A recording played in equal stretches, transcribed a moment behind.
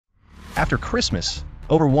After Christmas,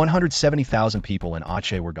 over 170,000 people in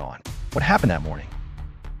Aceh were gone. What happened that morning?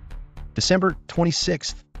 December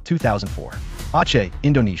 26, 2004. Aceh,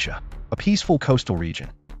 Indonesia, a peaceful coastal region.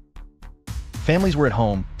 Families were at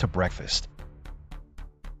home to breakfast.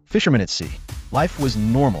 Fishermen at sea. Life was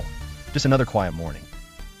normal, just another quiet morning.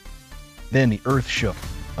 Then the earth shook.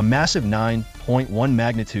 A massive 9.1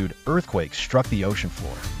 magnitude earthquake struck the ocean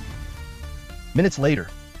floor. Minutes later,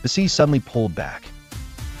 the sea suddenly pulled back.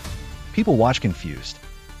 People watched confused.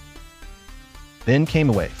 Then came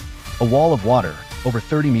a wave, a wall of water over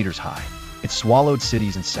 30 meters high. It swallowed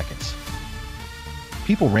cities in seconds.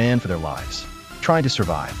 People ran for their lives, trying to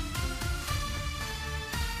survive.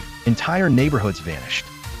 Entire neighborhoods vanished.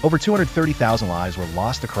 Over 230,000 lives were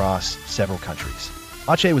lost across several countries.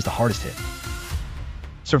 Aceh was the hardest hit.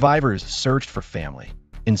 Survivors searched for family,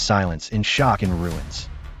 in silence, in shock and ruins.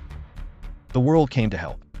 The world came to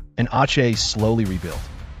help, and Aceh slowly rebuilt.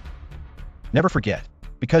 Never forget,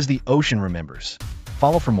 because the ocean remembers.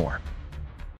 Follow for more.